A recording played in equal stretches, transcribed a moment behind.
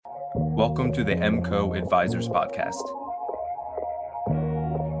Welcome to the MCO Advisors Podcast.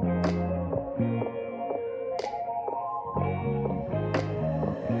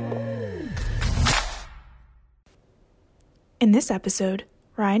 In this episode,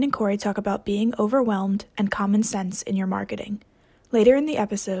 Ryan and Corey talk about being overwhelmed and common sense in your marketing. Later in the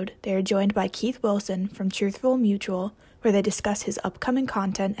episode, they are joined by Keith Wilson from Truthful Mutual, where they discuss his upcoming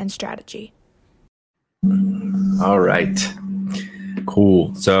content and strategy. All right.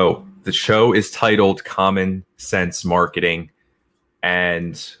 Cool. So the show is titled Common Sense Marketing,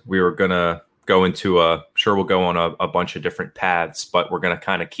 and we were going to go into we'll go on a bunch of different paths, but we're going to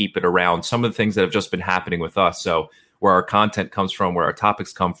kind of keep it around some of the things that have just been happening with us. So where our content comes from, where our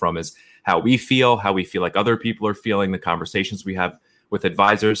topics come from is how we feel like other people are feeling, the conversations we have with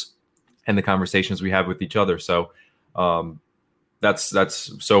advisors and the conversations we have with each other. So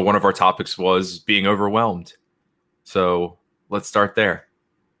so one of our topics was being overwhelmed. So let's start there.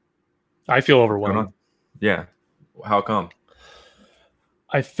 I feel overwhelmed. Yeah. How come?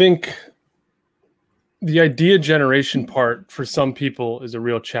 I think the idea generation part for some people is a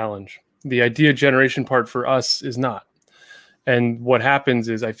real challenge. The idea generation part for us is not. And what happens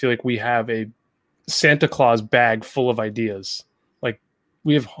is I feel like we have a Santa Claus bag full of ideas. Like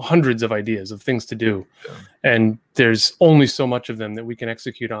we have hundreds of ideas of things to do. Yeah. And there's only so much of them that we can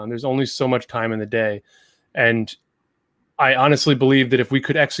execute on. There's only so much time in the day. And I honestly believe that if we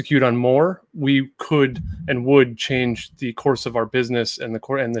could execute on more, we could and would change the course of our business and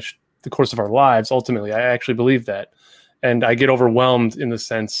the course of our lives. Ultimately, I actually believe that. And I get overwhelmed in the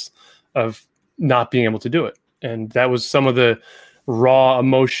sense of not being able to do it. And that was some of the raw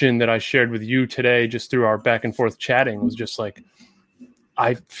emotion that I shared with you today, just through our back and forth chatting, was just like,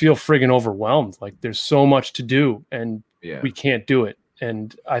 I feel friggin' overwhelmed. Like there's so much to do and we can't do it.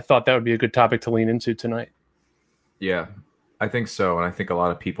 And I thought that would be a good topic to lean into tonight. Yeah, I think so. And I think a lot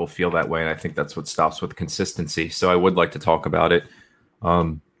of people feel that way. And I think that's what stops with consistency. So I would like to talk about it,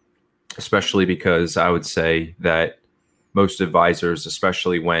 especially because I would say that most advisors,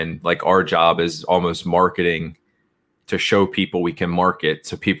 especially when like our job is almost marketing to show people we can market,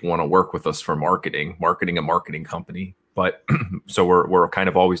 so people want to work with us for marketing a marketing company. But so we're kind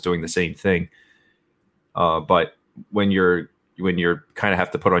of always doing the same thing. But when you're kind of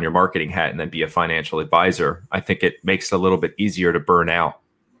have to put on your marketing hat and then be a financial advisor, I think it makes it a little bit easier to burn out.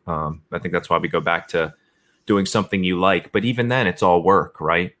 I think that's why we go back to doing something you like. But even then, it's all work,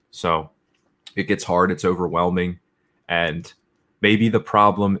 right? So it gets hard. It's overwhelming. And maybe the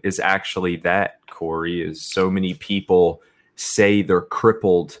problem is actually that, Corey, is so many people say they're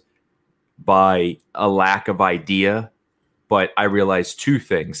crippled by a lack of idea. But I realize two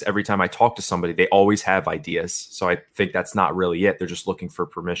things. Every time I talk to somebody, they always have ideas. So I think that's not really it. They're just looking for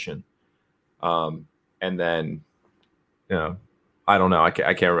permission. And then, I don't know. I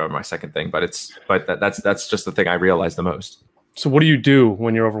can't remember my second thing, but that's just the thing I realize the most. So what do you do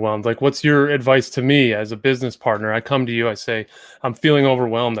when you're overwhelmed? Like, what's your advice to me as a business partner? I come to you, I say, I'm feeling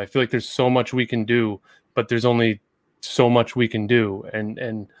overwhelmed. I feel like there's so much we can do, but there's only so much we can do.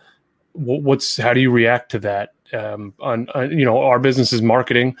 And how do you react to that? Our business is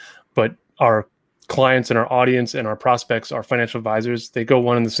marketing, but our clients and our audience and our prospects, our financial advisors, they go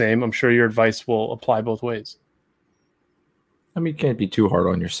one and the same. I'm sure your advice will apply both ways. I mean, you can't be too hard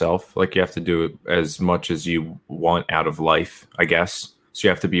on yourself. Like you have to do as much as you want out of life, I guess. So you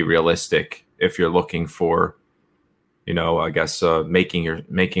have to be realistic if you're looking for, I guess,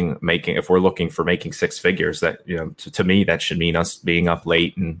 if we're looking for making six figures, that, to me, that should mean us being up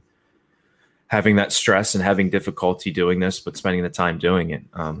late and having that stress and having difficulty doing this, but spending the time doing it.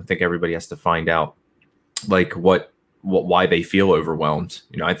 I think everybody has to find out like why they feel overwhelmed.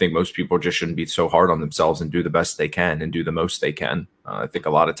 I think most people just shouldn't be so hard on themselves and do the best they can and do the most they can. I think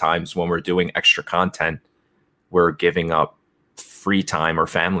a lot of times when we're doing extra content, we're giving up free time or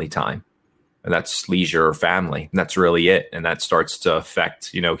family time, and that's leisure or family. And that's really it. And that starts to affect,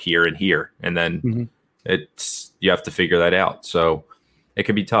 here and here. And then you have to figure that out. So it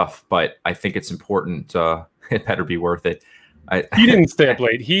can be tough, but I think it's important. It better be worth it. He didn't stay up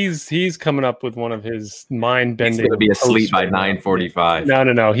late. He's coming up with one of his mind-bending. He's going to be asleep by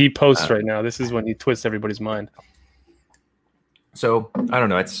 9:45. No. He posts right now. This is when he twists everybody's mind. So I don't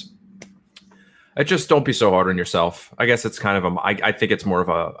know. It's just don't be so hard on yourself. I guess it's kind of I think it's more of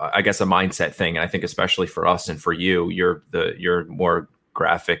a mindset thing. And I think especially for us and for you, you're more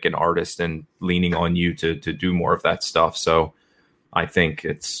graphic and artist and leaning on you to do more of that stuff. So I think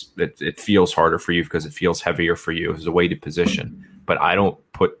it feels harder for you because it feels heavier for you as a weighted position. But I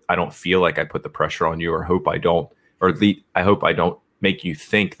don't feel like I put the pressure on you, or hope I don't, or at least I hope I don't make you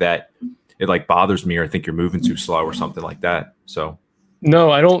think that it like bothers me or think you're moving too slow or something like that. So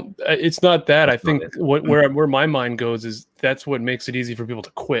No, I don't. It's not that. I think where my mind goes is that's what makes it easy for people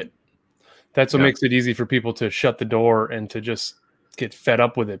to quit. That's what makes it easy for people to shut the door and to just get fed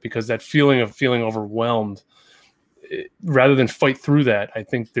up with it, because that feeling of feeling overwhelmed, rather than fight through that, I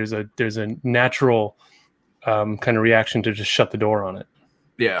think there's a natural kind of reaction to just shut the door on it.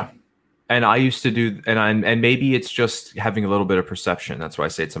 Yeah. And I used to do, and maybe it's just having a little bit of perception. That's why I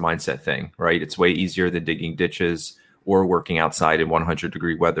say it's a mindset thing, right? It's way easier than digging ditches or working outside in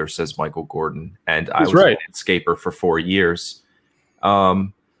 100-degree weather, says Michael Gordon. And I was a landscaper for 4 years.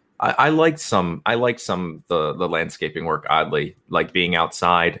 I liked some the landscaping work, oddly, like being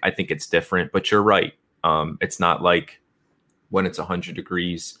outside. I think it's different, but you're right. It's not like when it's 100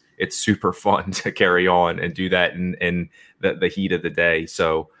 degrees, it's super fun to carry on and do that in the heat of the day.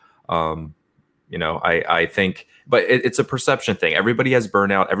 So, I think, but it's a perception thing. Everybody has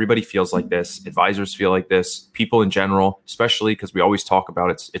burnout. Everybody feels like this. Advisors feel like this. People in general, especially because we always talk about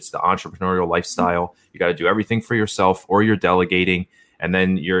it's the entrepreneurial lifestyle. You got to do everything for yourself, or you're delegating. And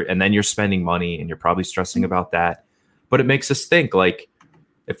then you're spending money, and you're probably stressing about that. But it makes us think, like,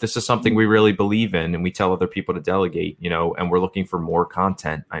 if this is something we really believe in, and we tell other people to delegate, and we're looking for more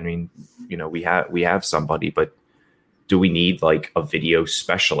content. I mean, we have somebody, but do we need like a video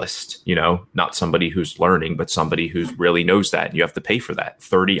specialist? Not somebody who's learning, but somebody who really knows that. And you have to pay for that.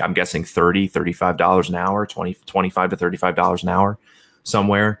 I'm guessing $35 an hour, $25 to $35 an hour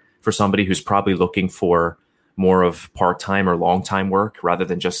somewhere, for somebody who's probably looking for more of part-time or long-time work rather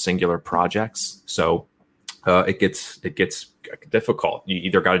than just singular projects. So it gets difficult. You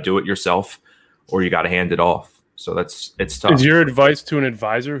either got to do it yourself, or you got to hand it off. So it's tough. Is your advice to an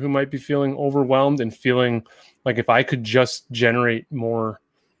advisor who might be feeling overwhelmed and feeling like, if I could just generate more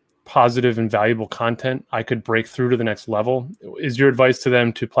positive and valuable content, I could break through to the next level? Is your advice to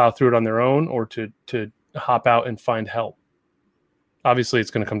them to plow through it on their own, or to hop out and find help? Obviously, it's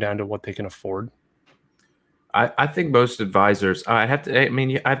going to come down to what they can afford. I think most advisors, I have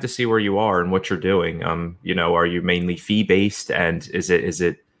to see where you are and what you're doing. Are you mainly fee based, and is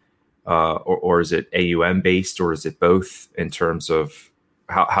it or is it AUM based, or is it both, in terms of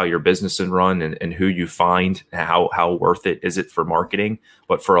how your business is run and who you find, how worth it is it for marketing?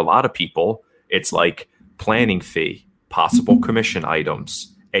 But for a lot of people, it's like planning fee, possible commission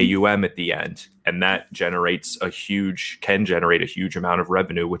items, AUM at the end, and that can generate a huge amount of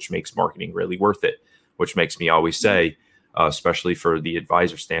revenue, which makes marketing really worth it. Which makes me always say, especially for the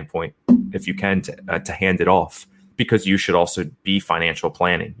advisor standpoint, if you can, to hand it off, because you should also be financial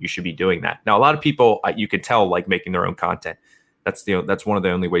planning. You should be doing that. Now, a lot of people, you can tell, like making their own content. That's one of the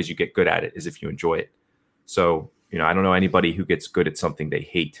only ways you get good at it, is if you enjoy it. So, I don't know anybody who gets good at something they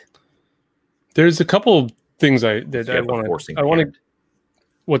hate. There's a couple things I want to.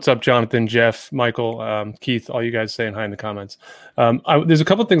 What's up, Jonathan, Jeff, Michael, Keith, all you guys saying hi in the comments. There's a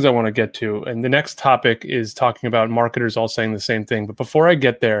couple of things I want to get to. And the next topic is talking about marketers all saying the same thing. But before I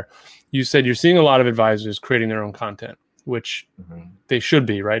get there, you said you're seeing a lot of advisors creating their own content, which they should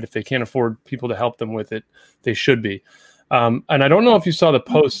be, right? If they can't afford people to help them with it, they should be. And I don't know if you saw the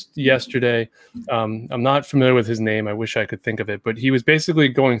post yesterday. I'm not familiar with his name. I wish I could think of it. But he was basically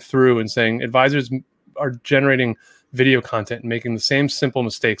going through and saying advisors are generating video content and making the same simple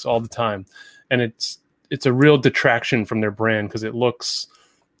mistakes all the time, and it's a real detraction from their brand, because it looks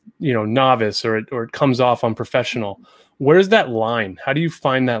novice, or it comes off unprofessional. Where's that line? How do you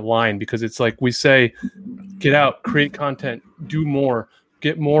find that line? Because it's like we say, get out, create content, do more,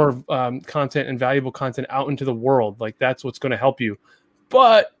 get more content and valuable content out into the world. Like, that's what's going to help you,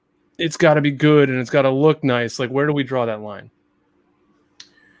 but it's got to be good and it's got to look nice. Like, where do we draw that line?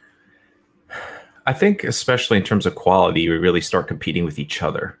 I think, especially in terms of quality, we really start competing with each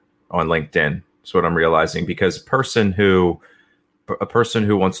other on LinkedIn. That's what I'm realizing, because a person who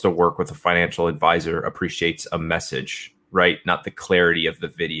wants to work with a financial advisor appreciates a message, right? Not the clarity of the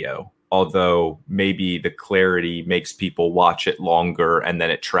video. Although maybe the clarity makes people watch it longer and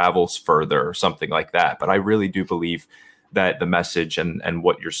then it travels further or something like that. But I really do believe that the message and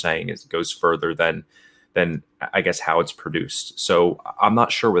what you're saying goes further than I guess how it's produced. So I'm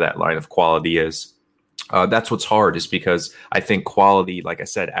not sure where that line of quality is. That's what's hard, is because I think quality, like I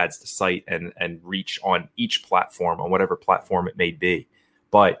said, adds to sight and reach on each platform, on whatever platform it may be.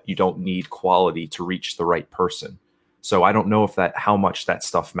 But you don't need quality to reach the right person. So I don't know how much that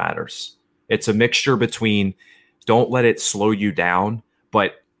stuff matters. It's a mixture between, don't let it slow you down,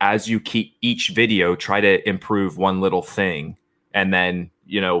 but as you keep each video, try to improve one little thing. And then,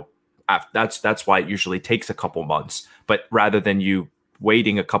 that's why it usually takes a couple months. But rather than you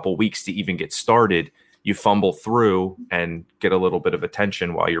waiting a couple weeks to even get started, you fumble through and get a little bit of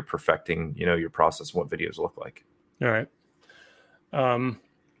attention while you're perfecting, your process and what videos look like. All right. I'm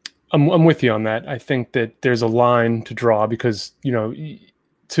with you on that. I think that there's a line to draw because,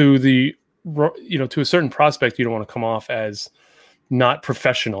 to a certain prospect, you don't want to come off as not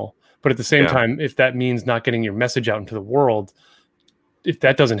professional, but at the same time, if that means not getting your message out into the world, if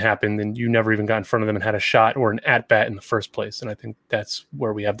that doesn't happen, then you never even got in front of them and had a shot or an at bat in the first place. And I think that's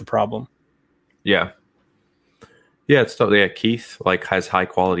where we have the problem. Yeah. Yeah. It's tough. Yeah. Keith has high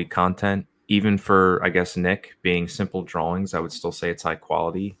quality content. Even for, I guess, Nick being simple drawings, I would still say it's high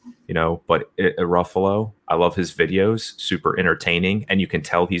quality, but Ruffalo, I love his videos, super entertaining. And you can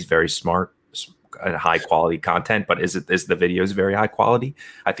tell he's very smart and high quality content, but is the videos very high quality?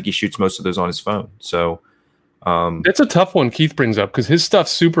 I think he shoots most of those on his phone. So it's a tough one Keith brings up because his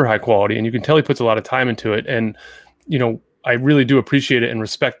stuff's super high quality and you can tell he puts a lot of time into it. And, I really do appreciate it and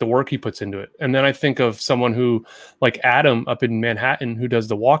respect the work he puts into it. And then I think of someone who like Adam up in Manhattan, who does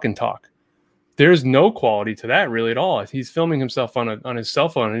the walk and talk. There's no quality to that really at all. He's filming himself on his cell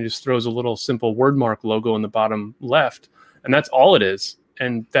phone and he just throws a little simple Wordmark logo in the bottom left. And that's all it is.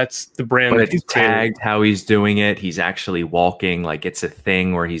 And that's the brand. But it's tagged how he's doing it. He's actually walking. Like it's a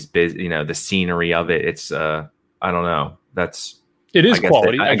thing where he's busy, the scenery of it. It's, I don't know. It is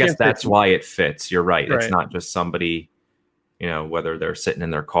quality. I guess that's why it fits. You're right. It's not just somebody, whether they're sitting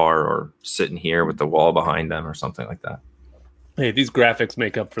in their car or sitting here with the wall behind them or something like that. Hey, these graphics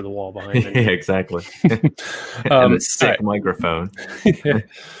make up for the wall behind them. Yeah, exactly. And the sick microphone.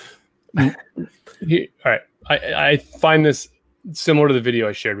 All right. I find this similar to the video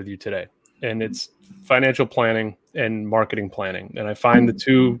I shared with you today, and it's financial planning and marketing planning. And I find the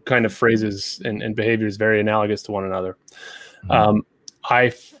two kind of phrases and behaviors very analogous to one another. Mm-hmm.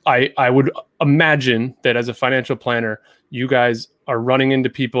 I would imagine that as a financial planner, you guys are running into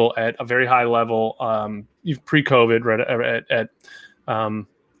people at a very high level, pre-COVID, right,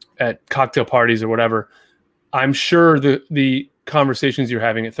 at cocktail parties or whatever. I'm sure the conversations you're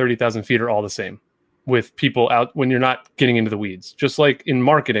having at 30,000 feet are all the same with people out when you're not getting into the weeds. Just like in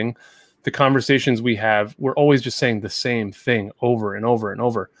marketing, the conversations we have, we're always just saying the same thing over and over and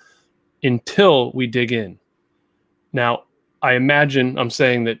over until we dig in. Now, I imagine I'm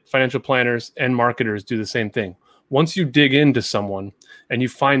saying that financial planners and marketers do the same thing. Once you dig into someone and you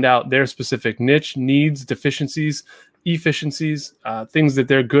find out their specific niche, needs, deficiencies, efficiencies, things that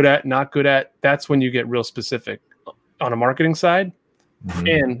they're good at, not good at, that's when you get real specific on a marketing side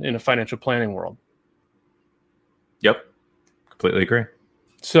and in a financial planning world. Yep. Completely agree.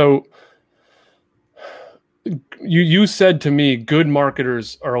 So you said to me, good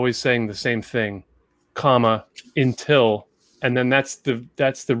marketers are always saying the same thing, comma, until, and then that's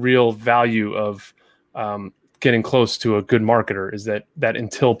the real value of getting close to a good marketer is that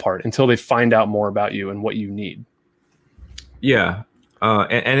until part, until they find out more about you and what you need. Yeah.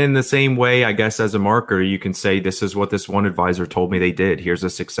 And in the same way, I guess, as a marketer, you can say, this is what this one advisor told me they did. Here's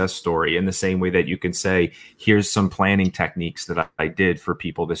a success story. In the same way that you can say, here's some planning techniques that I did for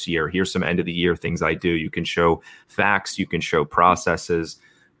people this year. Here's some end of the year things I do. You can show facts, you can show processes,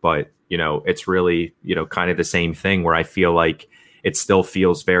 but, it's really, kind of the same thing where I feel like it still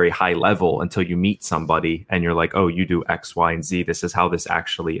feels very high level until you meet somebody and you're like, oh, you do X, Y, and Z. This is how this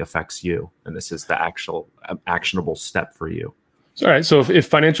actually affects you. And this is the actual actionable step for you. All right. So if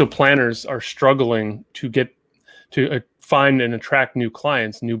financial planners are struggling to find and attract new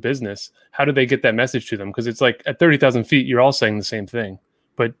clients, new business, how do they get that message to them? Because it's like at 30,000 feet, you're all saying the same thing,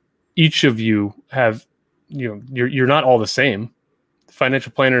 but each of you have, you're not all the same.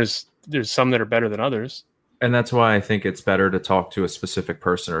 Financial planners, there's some that are better than others. And that's why I think it's better to talk to a specific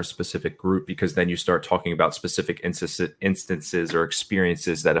person or a specific group, because then you start talking about specific instances or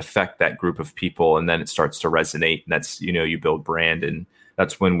experiences that affect that group of people. And then it starts to resonate. And that's, you build brand. And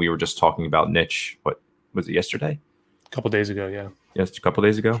that's when we were just talking about niche. What was it, yesterday? A couple of days ago. Yeah. Yes. A couple of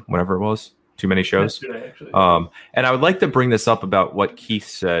days ago, whenever it was. Too many shows. Yesterday, actually. And I would like to bring this up about what Keith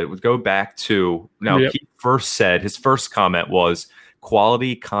said. Would go back to Keith first said, his first comment was,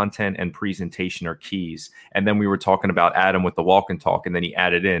 quality, content, and presentation are keys. And then we were talking about Adam with the walk and talk, and then he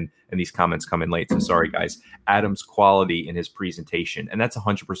added in, and these comments come in late, so sorry guys, Adam's quality in his presentation. And that's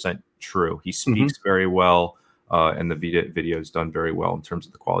 100% true. He speaks very well, and the video is done very well in terms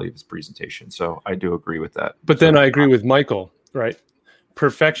of the quality of his presentation. So I do agree with that. But then I agree with Michael, right?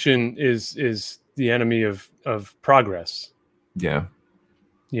 Perfection is the enemy of progress. Yeah.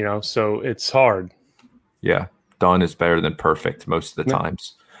 So it's hard. Yeah. Done is better than perfect most of the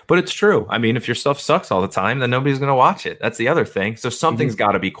times. But it's true. I mean, if your stuff sucks all the time, then nobody's going to watch it. That's the other thing. So something's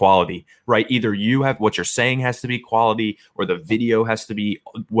got to be quality, right? Either you have what you're saying has to be quality, or the video has to be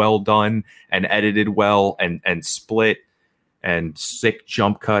well done and edited well and split and sick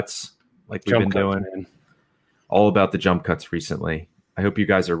jump cuts like we've been doing. Man. all about the jump cuts recently. I hope you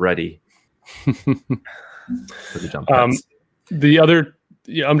guys are ready for the jump cuts.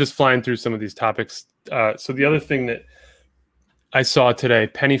 I'm just flying through some of these topics. So the other thing that I saw today,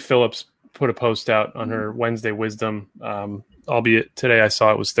 Penny Phillips put a post out on her Wednesday Wisdom, albeit today I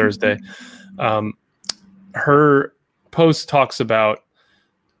saw it was Thursday. Her post talks about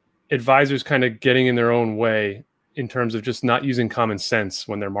advisors kind of getting in their own way in terms of just not using common sense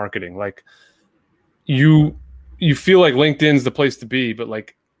when they're marketing. Like you feel like LinkedIn's the place to be, but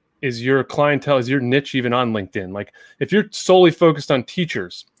like, is your clientele, is your niche even on LinkedIn? Like if you're solely focused on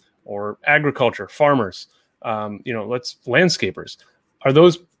teachers or agriculture, farmers, landscapers,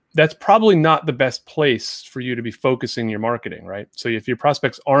 that's probably not the best place for you to be focusing your marketing, right? So if your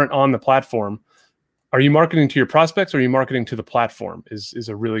prospects aren't on the platform, are you marketing to your prospects or are you marketing to the platform is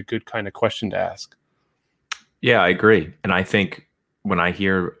a really good kind of question to ask. Yeah, I agree. And I think when I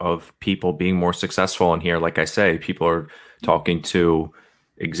hear of people being more successful in here, like I say, people are talking to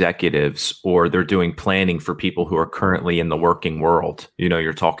executives or they're doing planning for people who are currently in the working world.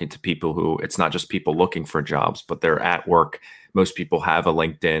 You're talking to people who, it's not just people looking for jobs, but they're at work. Most people have a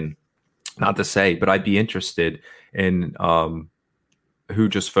LinkedIn, not to say, but I'd be interested in who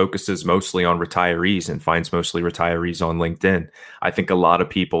just focuses mostly on retirees and finds mostly retirees on LinkedIn. I think a lot of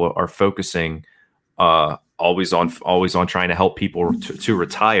people are focusing always on trying to help people to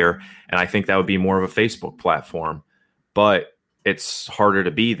retire. And I think that would be more of a Facebook platform, but it's harder to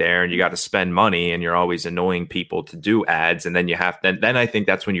be there and you got to spend money and you're always annoying people to do ads. And then then I think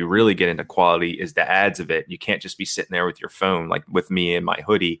that's when you really get into quality is the ads of it. You can't just be sitting there with your phone, like with me in my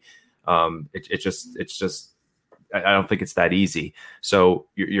hoodie. It's just, I don't think it's that easy. So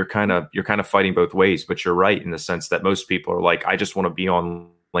you're kind of fighting both ways, but you're right in the sense that most people are like, I just want to be on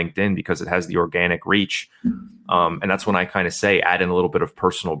LinkedIn because it has the organic reach. And that's when I kind of say add in a little bit of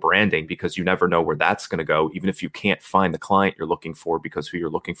personal branding because you never know where that's going to go, even if you can't find the client you're looking for because who you're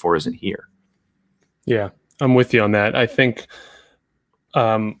looking for isn't here. Yeah, I'm with you on that. I think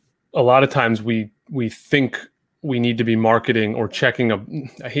a lot of times we think we need to be marketing or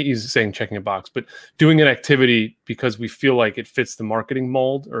I hate saying checking a box, but doing an activity because we feel like it fits the marketing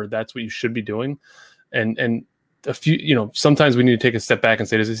mold or that's what you should be doing. And a few, sometimes we need to take a step back and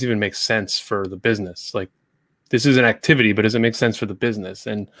say, does this even make sense for the business? Like this is an activity, but does it make sense for the business?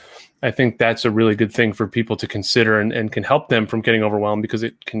 And I think that's a really good thing for people to consider and can help them from getting overwhelmed because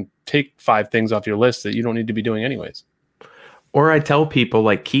it can take 5 things off your list that you don't need to be doing anyways. Or I tell people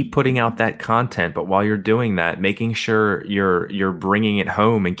like keep putting out that content, but while you're doing that, making sure you're bringing it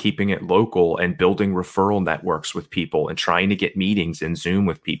home and keeping it local and building referral networks with people and trying to get meetings and Zoom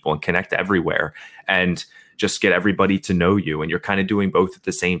with people and connect everywhere and just get everybody to know you. And you're kind of doing both at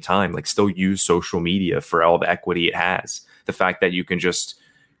the same time, like still use social media for all the equity it has. The fact that you can just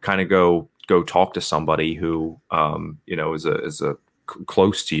kind of go talk to somebody who, is a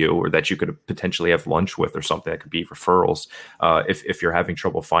close to you or that you could potentially have lunch with or something that could be referrals. If you're having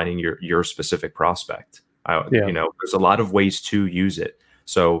trouble finding your specific prospect, there's a lot of ways to use it.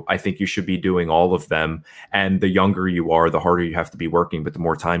 So I think you should be doing all of them. And the younger you are, the harder you have to be working, but the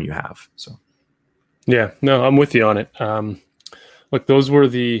more time you have. So. Yeah, no, I'm with you on it. Look, those were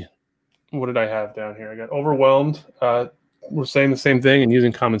what did I have down here? I got overwhelmed. We're saying the same thing and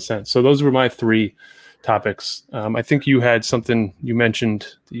using common sense. So those were my 3 topics. I think you had something you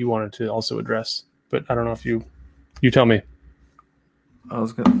mentioned that you wanted to also address, but I don't know if you tell me. What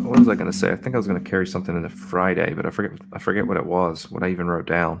was I going to say? I think I was going to carry something into Friday, but I forget what it was, what I even wrote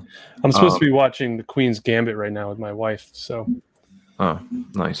down. I'm supposed to be watching the Queen's Gambit right now with my wife. So. Oh,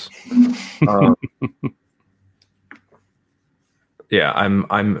 nice. Yeah,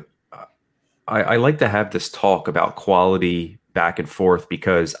 I like to have this talk about quality back and forth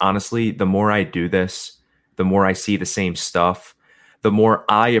because honestly, the more I do this, the more I see the same stuff, the more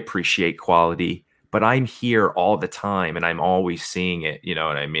I appreciate quality, but I'm here all the time and I'm always seeing it. You know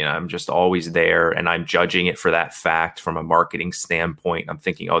what I mean? I'm just always there and I'm judging it for that fact from a marketing standpoint. I'm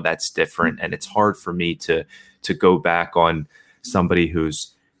thinking, oh, that's different. And it's hard for me to go back on somebody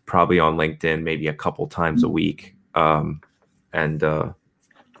who's probably on LinkedIn maybe a couple times a week and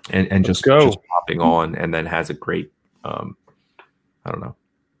just popping on and then has a great, I don't know.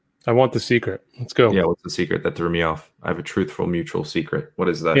 I want the secret. Let's go. Yeah, what's the secret that threw me off? I have a truthful mutual secret. What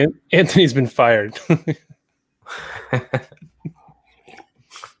is that? Anthony's been fired.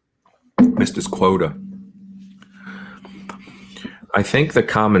 Missed his quota. I think the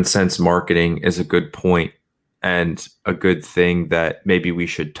common sense marketing is a good point and a good thing that maybe we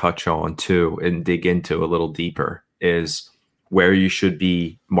should touch on too and dig into a little deeper is where you should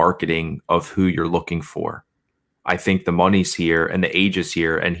be marketing of who you're looking for. I think the money's here and the age is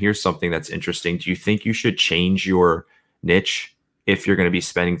here. And here's something that's interesting. Do you think you should change your niche if you're going to be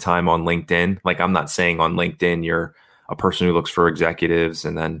spending time on LinkedIn? Like, I'm not saying on LinkedIn you're a person who looks for executives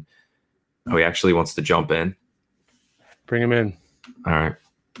and then he actually wants to jump in. Bring him in. All right.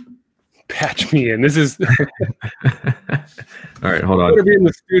 Patch me in. This is all right. Hold on. We're gonna be in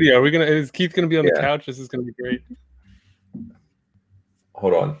the studio. Is Keith gonna be on the couch? This is gonna be great.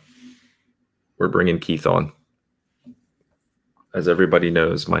 Hold on. We're bringing Keith on. As everybody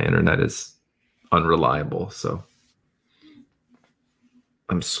knows, my internet is unreliable, so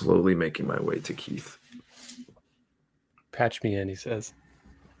I'm slowly making my way to Keith. Patch me in, he says.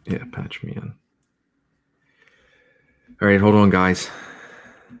 Yeah, patch me in. All right, hold on, guys.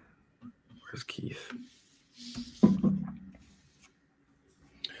 Where's Keith?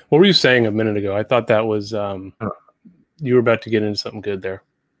 What were you saying a minute ago? I thought that was you were about to get into something good there.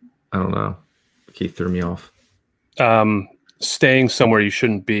 I don't know. Keith threw me off. Staying somewhere you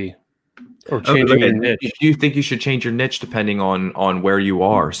shouldn't be, or changing your niche. Do you think you should change your niche depending on where you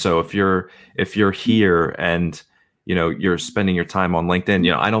are? So if you're here and you're spending your time on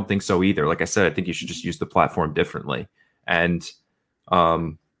LinkedIn, I don't think so either. Like I said, I think you should just use the platform differently. And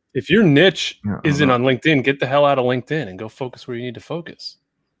if your niche isn't on LinkedIn, get the hell out of LinkedIn and go focus where you need to focus.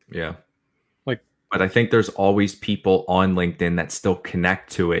 Yeah. But I think there's always people on LinkedIn that still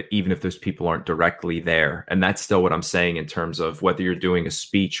connect to it, even if those people aren't directly there. And that's still what I'm saying in terms of whether you're doing a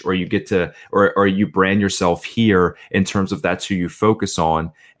speech or you get to, or you brand yourself here in terms of that's who you focus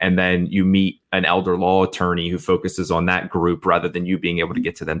on. And then you meet an elder law attorney who focuses on that group rather than you being able to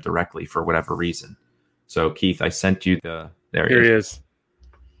get to them directly for whatever reason. So Keith, I sent you there he is.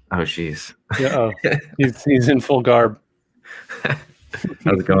 Oh, geez. Yeah, he's in full garb.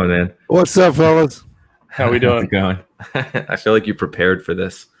 How's it going, man? What's up, fellas? How we doing? How's it going? I feel like you prepared for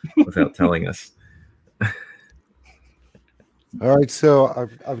this without telling us. All right, so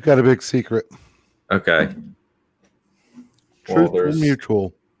I've got a big secret. Okay. Truthful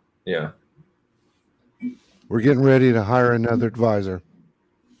Mutual. Yeah. We're getting ready to hire another advisor.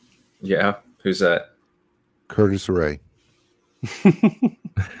 Yeah. Who's that? Curtis Ray. The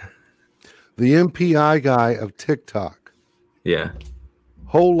MPI guy of TikTok. Yeah.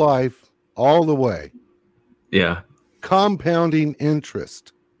 Whole life, all the way. Yeah. Compounding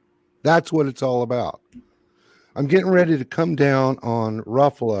interest. That's what it's all about. I'm getting ready to come down on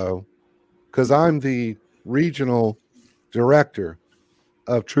Ruffalo because I'm the regional director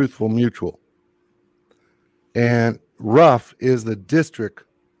of Truthful Mutual. And Ruff is the district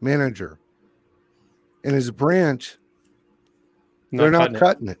manager. And his branch, they're not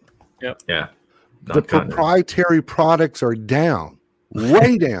cutting it. Yep. Yeah. The proprietary products are down,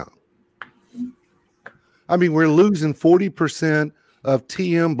 way down. I mean, we're losing 40% of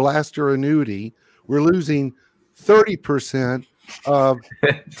TM Blaster annuity. We're losing 30% of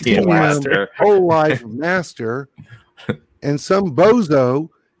TM Blaster. Whole Life Master. And some bozo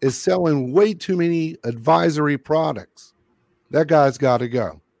is selling way too many advisory products. That guy's got to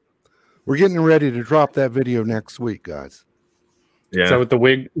go. We're getting ready to drop that video next week, guys. Yeah. Is that what the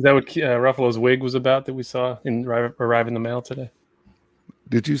wig? Is that what Ruffalo's wig was about that we saw arrive in the mail today?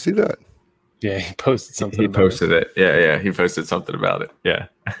 Did you see that? Yeah, he posted something. He posted it. Yeah. He posted something about it. Yeah.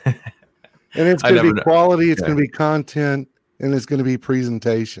 And it's going to be quality. It's going to be content, and it's going to be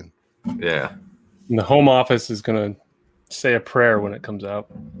presentation. Yeah. And the home office is going to say a prayer when it comes out.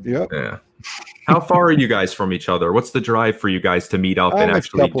 Yep. Yeah. How far are you guys from each other? What's the drive for you guys to meet up and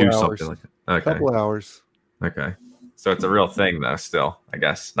actually do something like that? Okay. A couple hours. Okay. So it's a real thing, though, still, I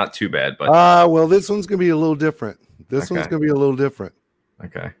guess. Not too bad, but. Well, this one's going to be a little different. This one's going to be a little different.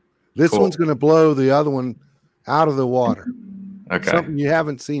 Okay. This one's going to blow the other one out of the water. Okay. Something you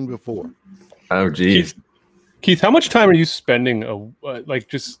haven't seen before. Oh, geez. Keith, how much time are you spending,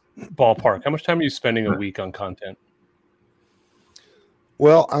 just ballpark, how much time are you spending a week on content?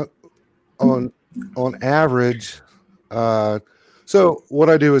 Well, on average, so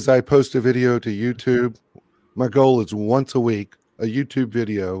what I do is I post a video to YouTube. My goal is once a week, a YouTube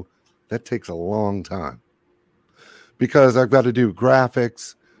video. That takes a long time because I've got to do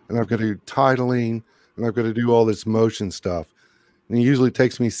graphics and I've got to do titling and I've got to do all this motion stuff. And it usually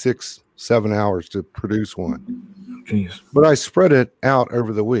takes me 6-7 hours to produce one. Jeez. But I spread it out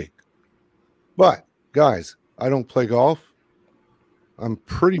over the week. But guys, I don't play golf. I'm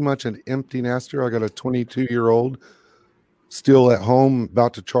pretty much an empty nester. I got a 22-year-old still at home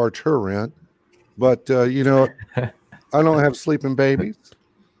about to charge her rent. But, I don't have sleeping babies.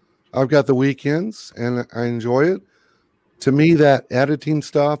 I've got the weekends, and I enjoy it. To me, that editing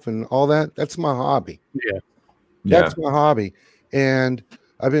stuff and all that, that's my hobby. Yeah. That's my hobby. And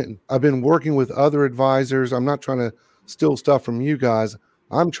I've been working with other advisors. I'm not trying to steal stuff from you guys.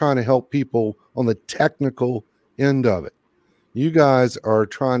 I'm trying to help people on the technical end of it. You guys are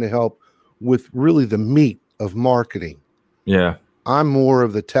trying to help with really the meat of marketing. Yeah. I'm more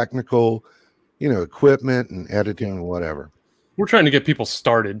of the technical, equipment and editing and whatever. We're trying to get people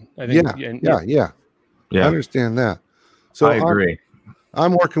started. I think. Yeah. I understand that. So I agree.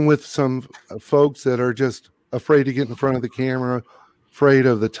 I'm working with some folks that are just afraid to get in front of the camera, afraid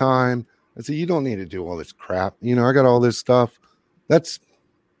of the time. I say, you don't need to do all this crap. I got all this stuff. That's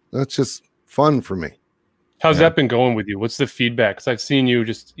just fun for me. How's that been going with you? What's the feedback? Because I've seen you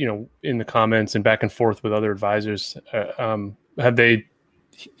just, in the comments and back and forth with other advisors. Have they,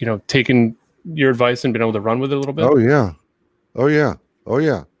 taken your advice and been able to run with it a little bit? Oh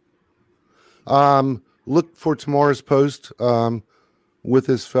yeah. Look for tomorrow's post with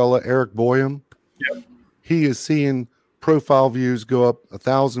this fella, Eric Boyum. Yep. He is seeing profile views go up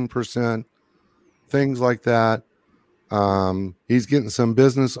 1,000%, things like that. He's getting some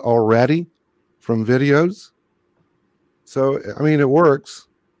business already from videos. So, it works.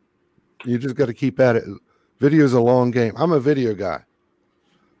 You just got to keep at it. Video is a long game. I'm a video guy.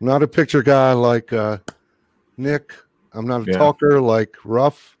 I'm not a picture guy like Nick. I'm not a talker like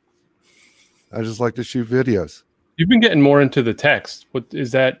Ruff. I just like to shoot videos. You've been getting more into the text. What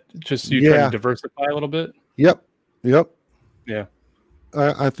is that? Just you trying to diversify a little bit? Yep. Yeah.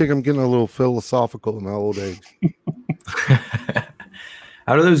 I think I'm getting a little philosophical in my old age.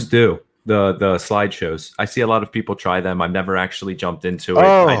 How do those do? The slideshows? I see a lot of people try them. I've never actually jumped into it.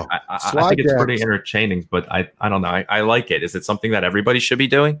 I think it's pretty entertaining, but I don't know. I like it. Is it something that everybody should be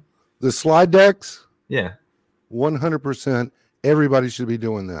doing? The slide decks? Yeah. 100%. Everybody should be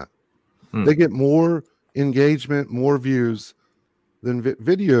doing that. They get more engagement, more views than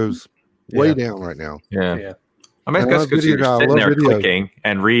videos way down right now. Yeah. I mean, I guess because you're sitting there clicking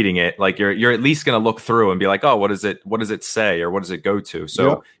and reading it, like you're at least going to look through and be like, oh, what does it say or what does it go to?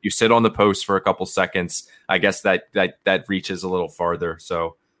 So you sit on the post for a couple seconds. I guess that reaches a little farther.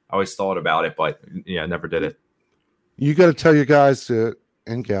 So I always thought about it, but never did it. You got to tell your guys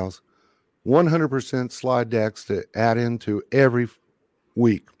and gals, 100% slide decks to add into every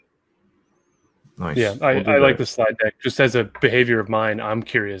week. Nice. Yeah, I like the slide deck. Just as a behavior of mine, I'm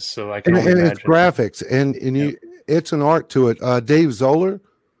curious, so I can only imagine. It's graphics, and it's an art to it. Dave Zoller,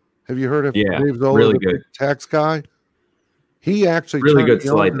 have you heard of Dave Zoller, really the good tax guy? He actually really good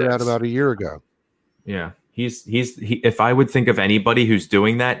slide decks. That about a year ago. Yeah, he's if I would think of anybody who's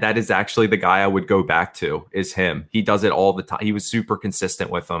doing that is actually the guy I would go back to. Is him? He does it all the time. He was super consistent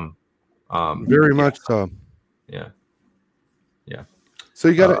with them. Very much so. Yeah. So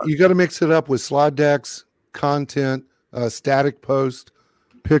you got to mix it up with slide decks, content, static post,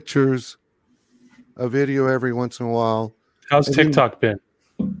 pictures, a video every once in a while. How's TikTok been?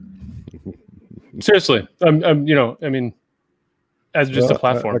 Seriously, as just a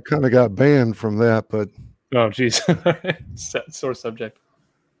platform. I kind of got banned from that, but oh, geez, sore subject.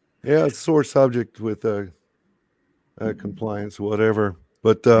 Yeah, it's a sore subject with compliance, whatever.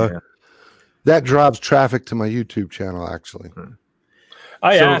 But that drives traffic to my YouTube channel, actually.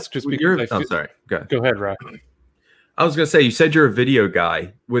 I asked just because sorry. Go ahead, Rock. I was going to say, you said you're a video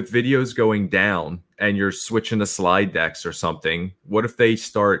guy. With videos going down and you're switching to slide decks or something, what if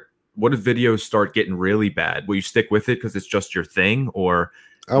videos start getting really bad? Will you stick with it because it's just your thing, or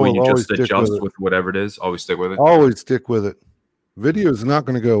will you just adjust with whatever it is? Always stick with it? Always stick with it. Video is not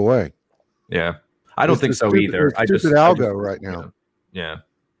going to go away. Yeah. I don't think so either. I just algo right now. Yeah.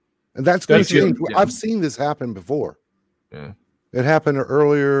 And that's going to change. I've seen this happen before. Yeah. It happened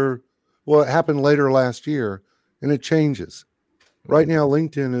earlier. Well, it happened later last year, and it changes. Right now,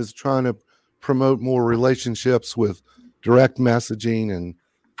 LinkedIn is trying to promote more relationships with direct messaging and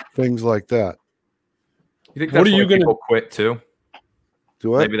things like that. You think that's why people quit too?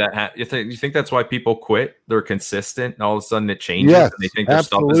 Do I? Maybe you think that's why people quit? They're consistent, and all of a sudden it changes, and they think their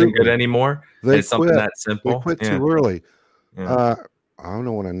stuff isn't good anymore. It's something that simple. They quit too early. Yeah. I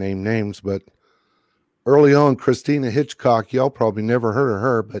don't want to name names, but early on, Christina Hitchcock, y'all probably never heard of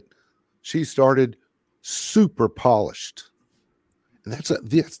her, but she started super polished. And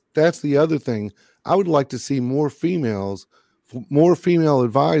that's the other thing. I would like to see more female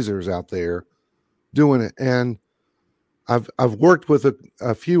advisors out there doing it. And I've worked with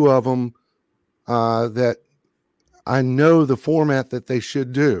a few of them that I know the format that they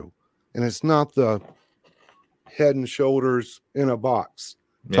should do. And it's not the head and shoulders in a box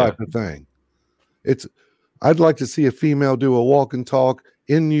type of thing. I'd like to see a female do a walk and talk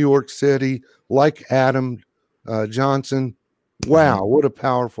in New York City like Adam Johnson. Wow, what a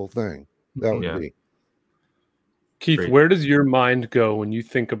powerful thing that would be. Keith, Great. where does your mind go when you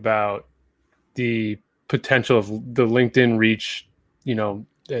think about the potential of the LinkedIn reach,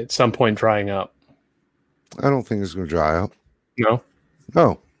 at some point drying up? I don't think it's going to dry up. No?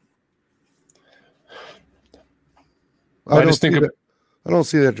 No. I don't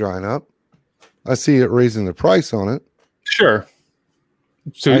see that drying up. I see it raising the price on it. Sure.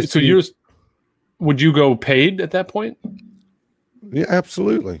 Would you go paid at that point? Yeah,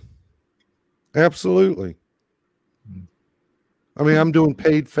 absolutely. Absolutely. I mean, I'm doing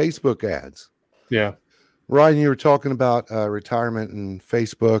paid Facebook ads. Yeah. Ryan, you were talking about retirement and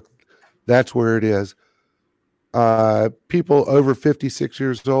Facebook. That's where it is. People over 56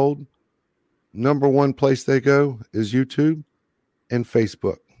 years old, number one place they go is YouTube and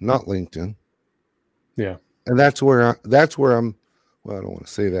Facebook, not LinkedIn. Yeah. And that's where I'm, well, I don't want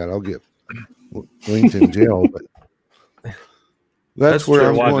to say that. I'll get LinkedIn jail, but that's where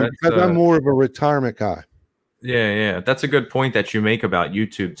I'm going, because I'm more of a retirement guy. Yeah. That's a good point that you make about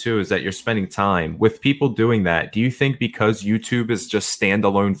YouTube too, is that you're spending time with people doing that. Do you think because YouTube is just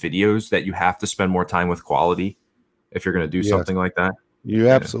standalone videos that you have to spend more time with quality if you're going to do something like that? You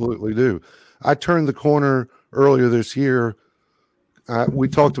absolutely do. I turned the corner earlier this year. We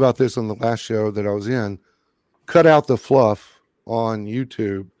talked about this on the last show that I was in. Cut out the fluff on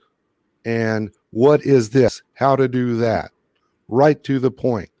YouTube. And what is this? How to do that? Right to the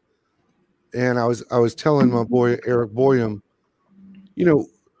point. And I was telling my boy Eric Boyum,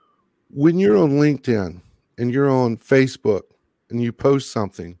 when you're on LinkedIn and you're on Facebook and you post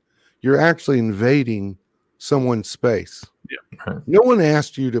something, you're actually invading someone's space. Yeah. No one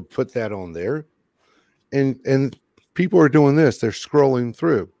asked you to put that on there. And people are doing this. They're scrolling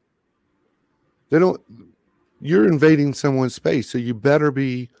through. You're invading someone's space. So you better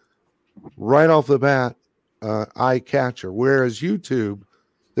be right off the bat, eye catcher. Whereas YouTube,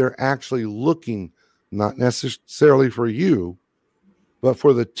 they're actually looking not necessarily for you, but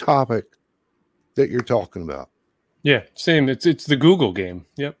for the topic that you're talking about. Yeah, same. It's the Google game.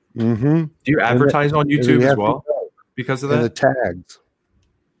 Yep. Mm-hmm. Do you advertise on YouTube as well because of that? And the tags.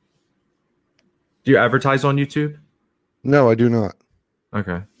 Do you advertise on YouTube? No, I do not.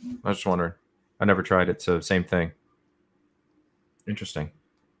 Okay. I was just wondering. I never tried it, so same thing. Interesting.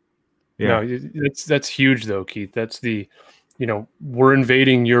 Yeah. No, that's huge though, Keith. That's we're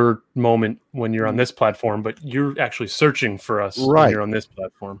invading your moment when you're on this platform, but you're actually searching for us when you're on this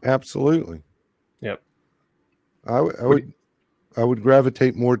platform. Absolutely. Yep. I would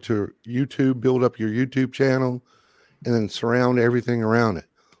gravitate more to YouTube, build up your YouTube channel, and then surround everything around it.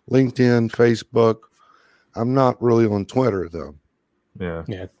 LinkedIn, Facebook. I'm not really on Twitter though. Yeah.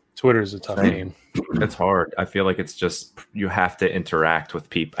 Yeah. Twitter is a tough game. It's hard. I feel like it's just, you have to interact with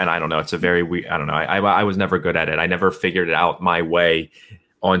people. And I don't know. It's a very weird, I don't know. I was never good at it. I never figured it out my way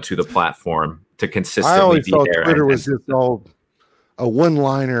onto the platform to consistently I always be thought there. Twitter was just all a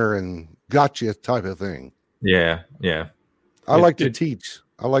one-liner and gotcha type of thing. Yeah. Yeah. I like to teach.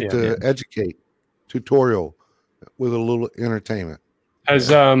 I like to educate, tutorial with a little entertainment. Has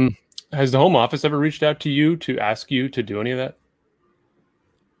the home office ever reached out to you to ask you to do any of that?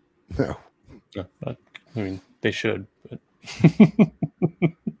 No. I mean, they should. But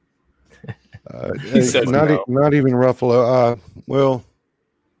He says not even Ruffalo. Well,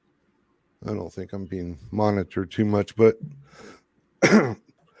 I don't think I'm being monitored too much, but they've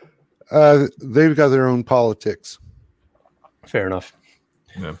got their own politics. Fair enough.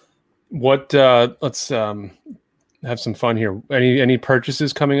 Yeah. What? Let's have some fun here. Any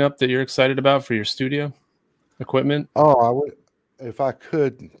purchases coming up that you're excited about for your studio equipment? Oh, I would. If I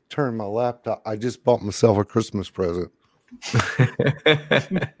could turn my laptop, I just bought myself a Christmas present. I've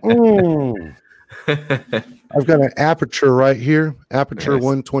got an Aperture right here, Aperture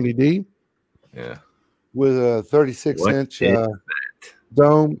 120D. Yeah. With a 36-inch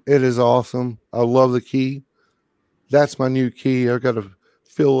dome. It is awesome. I love the key. That's my new key. I've got a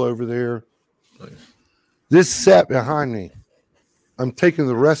fill over there. Nice. This set behind me, I'm taking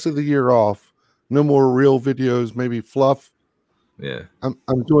the rest of the year off. No more real videos, maybe fluff. Yeah.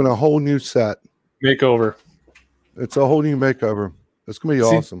 I'm doing a whole new set. Makeover. It's a whole new makeover. It's going to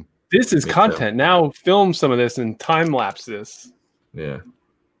be awesome. This is content. Now film some of this and time lapse this. Yeah.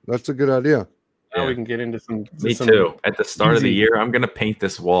 That's a good idea. Now we can get into some. Me too. At the start of the year, I'm going to paint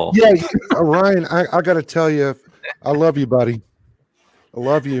this wall. Yeah, Ryan, I got to tell you, I love you, buddy. I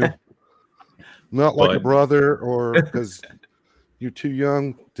love you. Not like a brother, or because you're too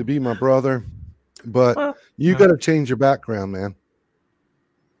young to be my brother, but you got to change your background, man.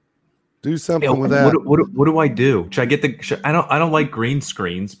 Do something with that. What do I do? Should I get I don't like green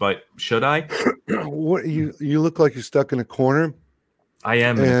screens, but should I? What you look like you're stuck in a corner. I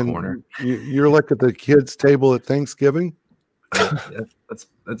am in a corner. You're like at the kids' table at Thanksgiving. That's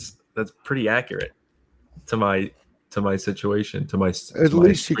pretty accurate to my situation. At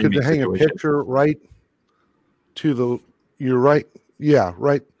least you could hang a picture right to the. You're right. Yeah,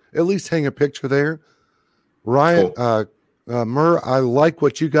 right. At least hang a picture there. Ryan, cool. Murr, I like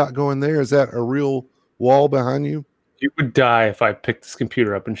what you got going there. Is that a real wall behind you? You would die if I picked this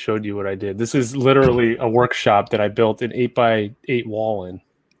computer up and showed you what I did. This is literally a workshop that I built an 8x8 wall in.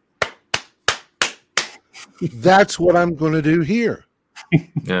 That's what I'm going to do here.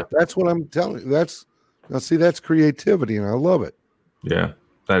 Yeah. That's what I'm telling you. That's creativity, and I love it. Yeah,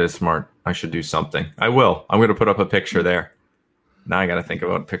 that is smart. I should do something. I will. I'm going to put up a picture there. Now I got to think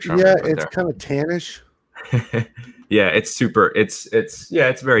about a picture. Yeah, it's kind of tannish. Yeah, it's super. It's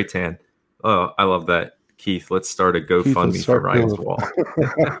very tan. Oh, I love that. Keith, let's start a GoFundMe for Ryan's wall.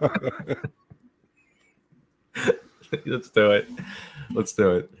 Let's do it.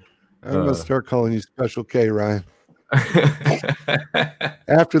 I'm going to start calling you Special K, Ryan.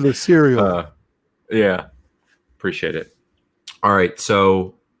 After the cereal. Yeah. Appreciate it. All right.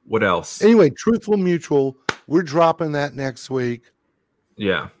 So what else? Anyway, Truthful Mutual. We're dropping that next week.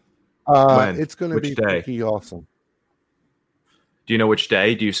 Yeah. It's going to be pretty awesome. Do you know which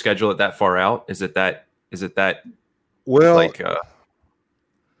day? Do you schedule it that far out? Is it that? Well, like, I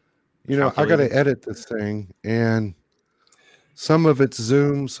got to edit this thing, and some of it's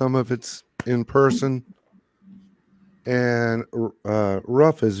Zoom, some of it's in person, and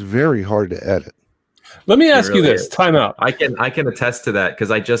Rough is very hard to edit. Let me ask you this. Time out. I can attest to that because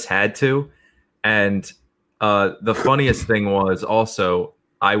I just had to, and the funniest thing was also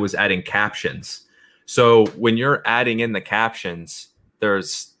I was adding captions. So when you're adding in the captions,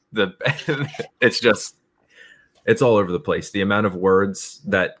 there's it's all over the place. The amount of words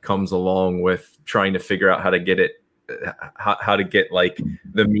that comes along with trying to figure out how to get it, how to get like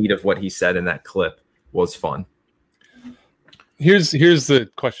the meat of what he said in that clip was fun. Here's the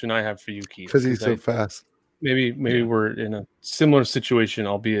question I have for you, Keith. Because he's so fast. Maybe we're in a similar situation,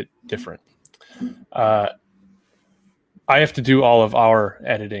 albeit different. I have to do all of our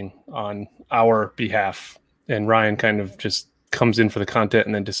editing on our behalf, and Ryan kind of just comes in for the content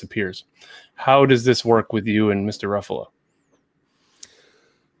and then disappears. How does this work with you and Mr. Ruffalo?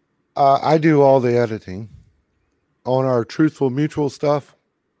 I do all the editing on our Truthful Mutual stuff.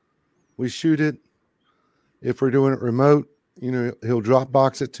 We shoot it. If we're doing it remote, he'll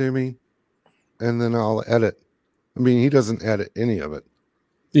Dropbox it to me, and then I'll edit. I mean, he doesn't edit any of it.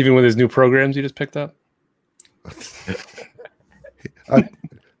 Even with his new programs you just picked up? I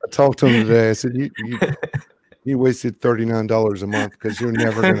talked to him today. I said, you wasted $39 a month because you're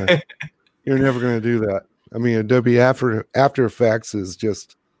never gonna do that. I mean, Adobe After Effects is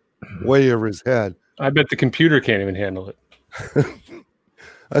just way over his head. I bet the computer can't even handle it.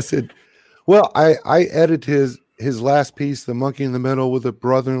 I said, well, I edited his last piece, The Monkey in the Middle, with the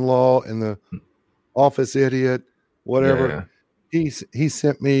brother-in-law and the office idiot, whatever. Yeah. He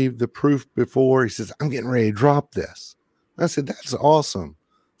sent me the proof before. He says, I'm getting ready to drop this. I said, that's awesome.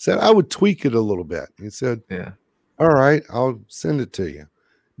 I said, I would tweak it a little bit. He said, yeah, all right, I'll send it to you.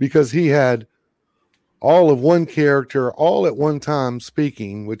 Because he had all of one character all at one time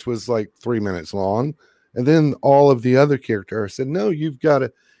speaking, which was like 3 minutes long. And then all of the other character. I said, no, you've got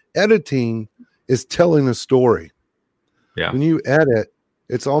to. Editing is telling a story. Yeah. When you edit,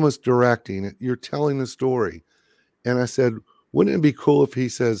 it's almost directing. You're telling a story. And I said, wouldn't it be cool if he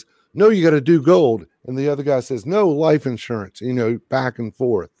says, no, you got to do gold. And the other guy says, no, life insurance, back and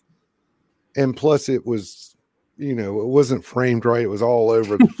forth. And plus it was, it wasn't framed right. It was all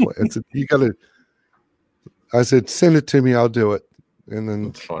over the place. I said, send it to me. I'll do it. And then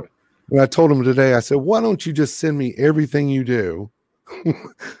that's fun. When I told him today, I said, why don't you just send me everything you do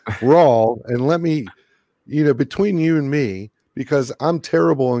raw and let me, between you and me, because I'm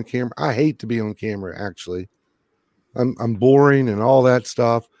terrible on camera. I hate to be on camera. Actually, I'm boring and all that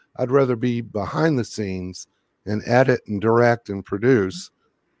stuff. I'd rather be behind the scenes and edit and direct and produce.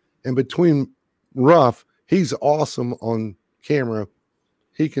 And between Ruff, he's awesome on camera.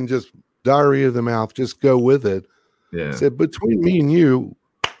 He can just diarrhea of the mouth, just go with it. Yeah. I said, between me and you,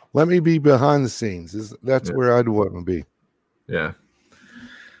 let me be behind the scenes. That's where I'd want to be. Yeah.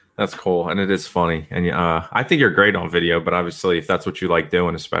 That's cool. And it is funny. And I think you're great on video, but obviously if that's what you like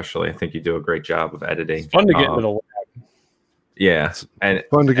doing, especially, I think you do a great job of editing. It's fun to get into the lab. Yeah. And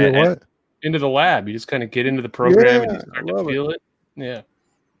fun to get what? Into the lab. You just kind of get into the program and you start to feel it. Yeah.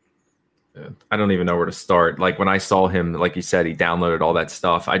 I don't even know where to start. Like when I saw him, like you said, he downloaded all that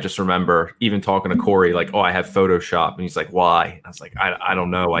stuff. I just remember even talking to Corey, like, oh, I have Photoshop. And he's like, why? I was like, I don't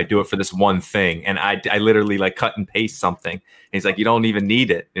know. I do it for this one thing. And I literally like cut and paste something. And he's like, you don't even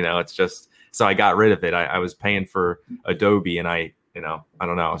need it. It's just, so I got rid of it. I was paying for Adobe and I don't know. I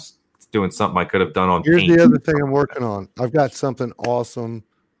was doing something I could have done on Here's Paint. the other thing I'm working on. I've got something awesome.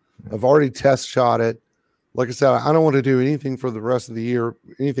 I've already test shot it. Like I said, I don't want to do anything for the rest of the year,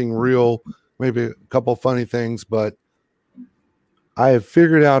 anything real, maybe a couple funny things, but I have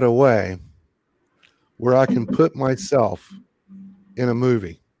figured out a way where I can put myself in a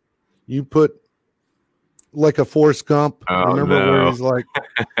movie. You put like a Forrest Gump. Remember where he's like,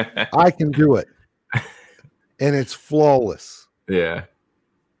 I can do it. And it's flawless. Yeah.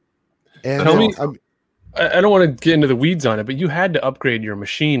 And tell me, I don't want to get into the weeds on it, but you had to upgrade your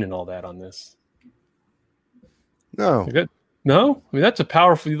machine and all that on this. No. No? I mean, that's a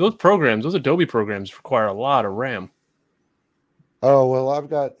powerful, those programs, those Adobe programs require a lot of RAM. Oh, well, I've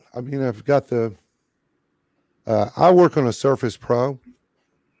got the, I work on a Surface Pro,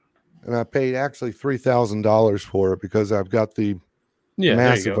 and I paid actually $3,000 for it because I've got the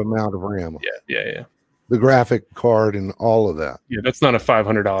massive amount of RAM. Yeah. The graphic card and all of that. Yeah, that's not a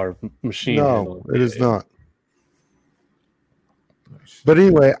 $500 machine. No, it is not. But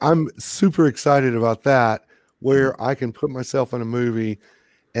anyway, I'm super excited about that, where I can put myself in a movie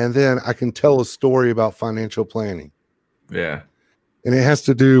and then I can tell a story about financial planning. Yeah. And it has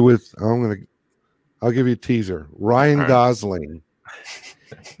to do with, I'll give you a teaser. Ryan Gosling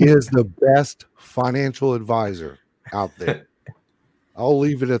is the best financial advisor out there. I'll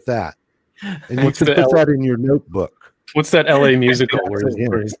leave it at that. And you can put that in your notebook. What's that LA musical where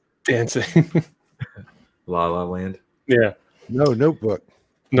he's dancing? La La Land? Yeah. No, Notebook.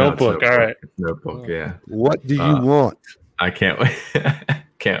 Notebook. All right. Notebook, yeah. What do you want? I can't wait.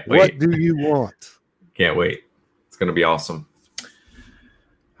 Can't wait. What do you want? Can't wait. It's going to be awesome.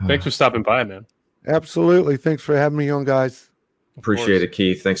 Thanks for stopping by, man. Absolutely. Thanks for having me on, guys. Appreciate it,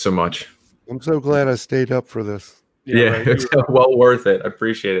 Keith. Thanks so much. I'm so glad I stayed up for this. Yeah, right. It's well worth it. I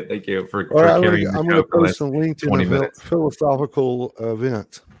appreciate it. Thank you for carrying I'm going to post a link to a philosophical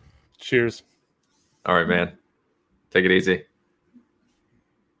event. Cheers. All right, man. Take it easy.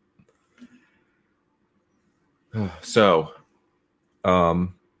 So,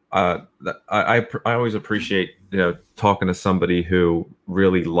 I always appreciate talking to somebody who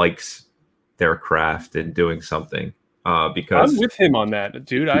really likes their craft and doing something. Because I'm with him on that,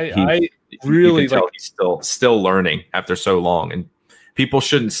 dude. I really like he's still learning after so long, and people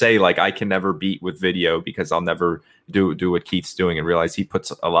shouldn't say like I can never beat with video because I'll never do what Keith's doing, and realize he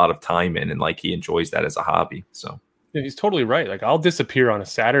puts a lot of time in and like he enjoys that as a hobby. So. Yeah, he's totally right. Like I'll disappear on a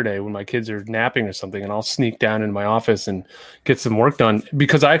Saturday when my kids are napping or something, and I'll sneak down in my office and get some work done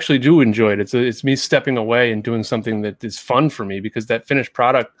because I actually do enjoy it. It's me stepping away and doing something that is fun for me because that finished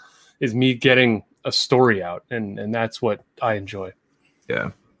product is me getting a story out, and that's what I enjoy. Yeah.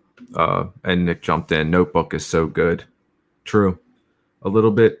 And Nick jumped in. Notebook is so good. True. A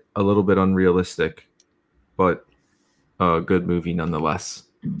little bit unrealistic, but a good movie nonetheless.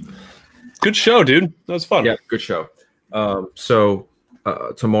 Good show, dude. That was fun. Yeah, good show. So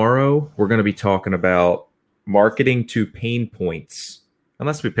tomorrow we're going to be talking about marketing to pain points.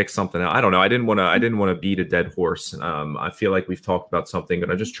 Unless we pick something out, I don't know. I didn't want to beat a dead horse. I feel like we've talked about something,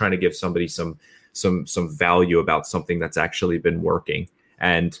 but I'm just trying to give somebody some value about something that's actually been working,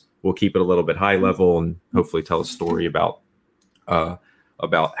 and we'll keep it a little bit high level and hopefully tell a story about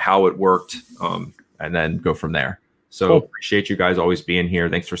how it worked, and then go from there. So cool. Appreciate you guys always being here.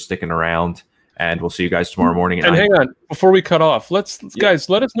 Thanks for sticking around. And we'll see you guys tomorrow morning. And hang on, before we cut off, guys,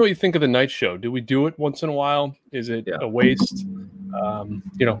 let us know what you think of the night show. Do we do it once in a while? Is it a waste?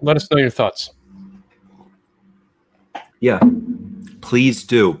 Let us know your thoughts. Yeah, please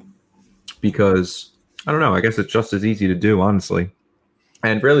do. Because I don't know, I guess it's just as easy to do, honestly.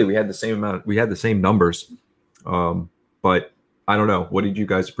 And really, we had the same numbers. But I don't know. What did you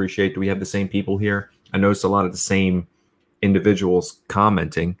guys appreciate? Do we have the same people here? I noticed a lot of the same individuals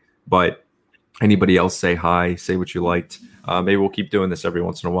commenting, but anybody else say hi, say what you liked. Maybe we'll keep doing this every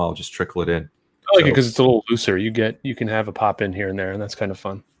once in a while. Just trickle it in. I like it because it's a little looser. You can have a pop in here and there, and that's kind of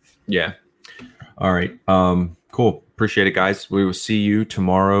fun. Yeah. All right. Cool. Appreciate it, guys. We will see you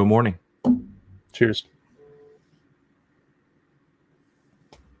tomorrow morning. Cheers.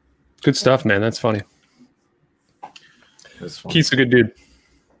 Good stuff, man. That's funny. Keith's a good dude.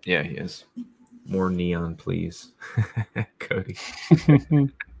 Yeah, he is. More neon, please. Cody.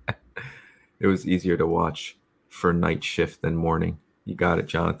 It was easier to watch for night shift than morning. You got it,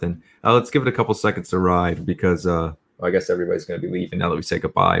 Jonathan. Let's give it a couple seconds to ride because I guess everybody's going to be leaving now that we say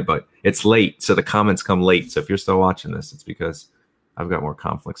goodbye, but it's late. So the comments come late. So if you're still watching this, it's because I've got more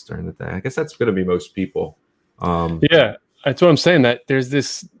conflicts during the day. I guess that's going to be most people. Yeah, that's what I'm saying, that there's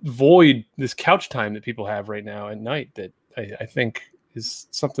this void, this couch time that people have right now at night that I think is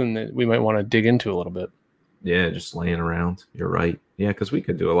something that we might want to dig into a little bit. Yeah, just laying around. You're right. Yeah, because we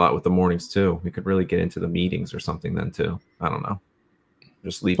could do a lot with the mornings too. We could really get into the meetings or something then too. I don't know.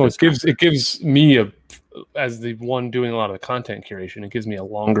 Just leave. Well, it gives me as the one doing a lot of the content curation, it gives me a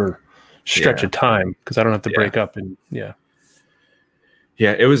longer stretch of time because I don't have to break up and Yeah,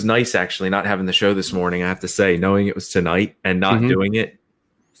 it was nice actually not having the show this morning. I have to say, knowing it was tonight and not doing it.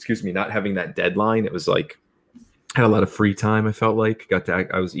 Excuse me, not having that deadline. It was like I had a lot of free time. I felt like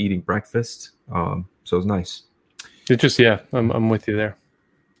I was eating breakfast. So it was nice. It just, I'm with you there.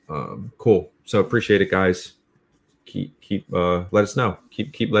 Cool. So appreciate it, guys. Keep let us know.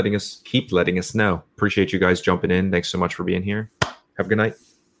 Keep letting us know. Appreciate you guys jumping in. Thanks so much for being here. Have a good night.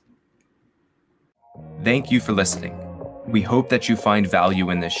 Thank you for listening. We hope that you find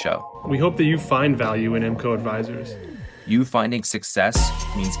value in this show. We hope that you find value in MCO Advisors. You finding success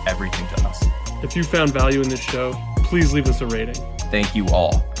means everything to us. If you found value in this show, please leave us a rating. Thank you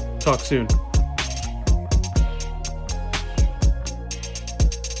all. Talk soon.